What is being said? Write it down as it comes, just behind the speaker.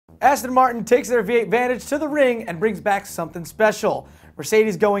Aston Martin takes their V8 Vantage to the ring and brings back something special.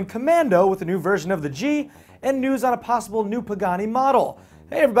 Mercedes going commando with a new version of the G, and news on a possible new Pagani model.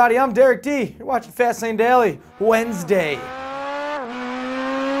 Hey everybody, I'm Derek D. You're watching Fastlane Daily, Wednesday.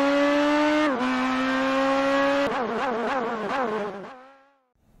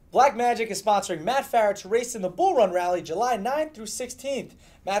 Blackmagic is sponsoring Matt Farah to race in the Bull Run Rally July 9th through 16th.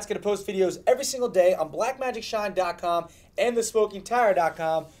 Matt's going to post videos every single day on blackmagicshine.com and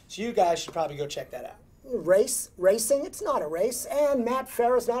thesmokingtire.com, so you guys should probably go check that out. Racing? It's not a race, and Matt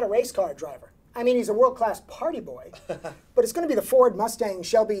Farah's not a race car driver. I mean, he's a world-class party boy, but it's going to be the Ford Mustang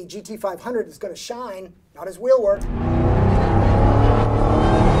Shelby GT500 that's going to shine, not his wheel work.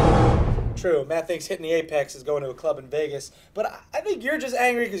 True, Matt thinks hitting the apex is going to a club in Vegas, but I think you're just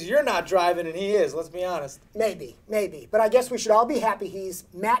angry because you're not driving and he is, let's be honest. Maybe, but I guess we should all be happy he's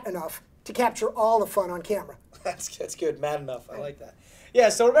Matt enough to capture all the fun on camera. That's good, Matt enough, I like that. Yeah,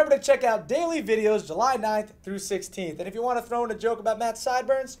 so remember to check out daily videos July 9th through 16th, and if you want to throw in a joke about Matt's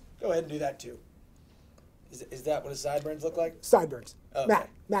sideburns, go ahead and do that too. Is that what his sideburns look like? Sideburns. Okay.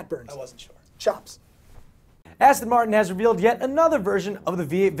 Matt Burns. I wasn't sure. Chops. Aston Martin has revealed yet another version of the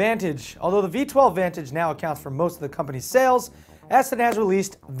V8 Vantage. Although the V12 Vantage now accounts for most of the company's sales, Aston has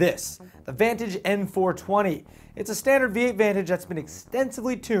released this, the Vantage N420. It's a standard V8 Vantage that's been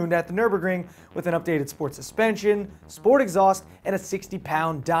extensively tuned at the Nürburgring with an updated sport suspension, sport exhaust, and a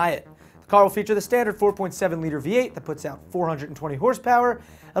 60-pound diet. The car will feature the standard 4.7-liter V8 that puts out 420 horsepower,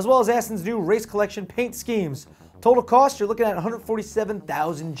 as well as Aston's new race collection paint schemes. Total cost, you're looking at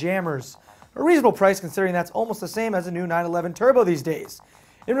 147,000 jammers. A reasonable price considering that's almost the same as a new 911 Turbo these days.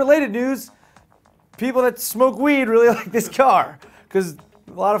 In related news, people that smoke weed really like this car because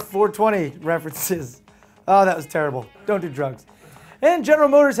a lot of 420 references. Oh, that was terrible. Don't do drugs. And General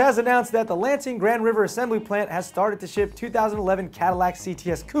Motors has announced that the Lansing Grand River Assembly Plant has started to ship 2011 Cadillac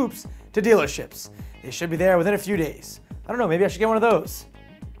CTS Coupes to dealerships. They should be there within a few days. I don't know, maybe I should get one of those.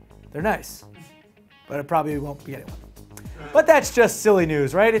 They're nice, but I probably won't be getting one. But that's just silly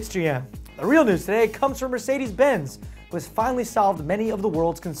news, right? It's GM. The real news today comes from Mercedes-Benz, who has finally solved many of the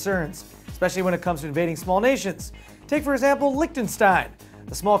world's concerns, especially when it comes to invading small nations. Take, for example, Liechtenstein,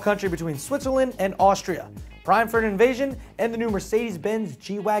 the small country between Switzerland and Austria, prime for an invasion, and the new Mercedes-Benz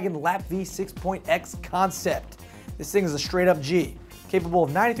G-Wagon Lap V 6.X concept. This thing is a straight-up G, capable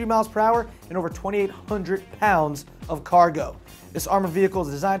of 93 miles per hour and over 2,800 pounds of cargo. This armored vehicle is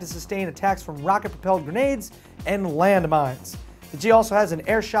designed to sustain attacks from rocket-propelled grenades and landmines. The G also has an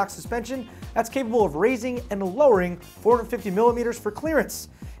air shock suspension that's capable of raising and lowering 450 millimeters for clearance.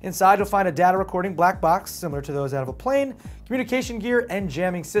 Inside, you'll find a data recording black box similar to those out of a plane, communication gear, and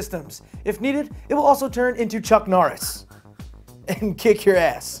jamming systems. If needed, it will also turn into Chuck Norris and kick your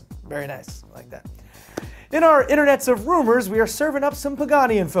ass. Very nice, I like that. In our internets of rumors, we are serving up some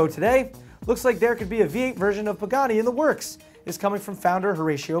Pagani info today. Looks like there could be a V8 version of Pagani in the works. It's coming from founder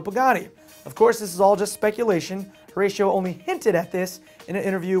Horacio Pagani. Of course, this is all just speculation. Horacio only hinted at this in an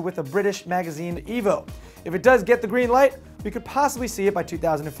interview with a British magazine, Evo. If it does get the green light, we could possibly see it by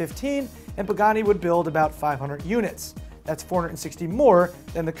 2015, and Pagani would build about 500 units. That's 460 more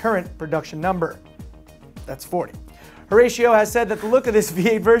than the current production number. That's 40. Horacio has said that the look of this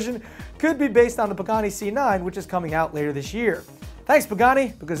V8 version could be based on the Pagani C9, which is coming out later this year. Thanks,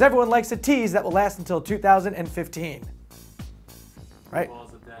 Pagani, because everyone likes a tease that will last until 2015. Right?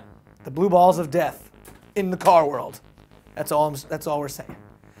 The blue balls of death in the car world. That's all we're saying.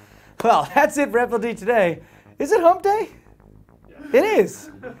 Well, that's it for FLD today. Is it hump day? Yeah. It is.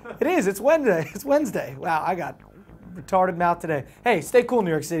 It is. It's Wednesday. It's Wednesday. Wow, I got retarded mouth today. Hey, stay cool,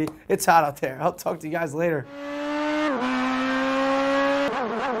 New York City. It's hot out there. I'll talk to you guys later.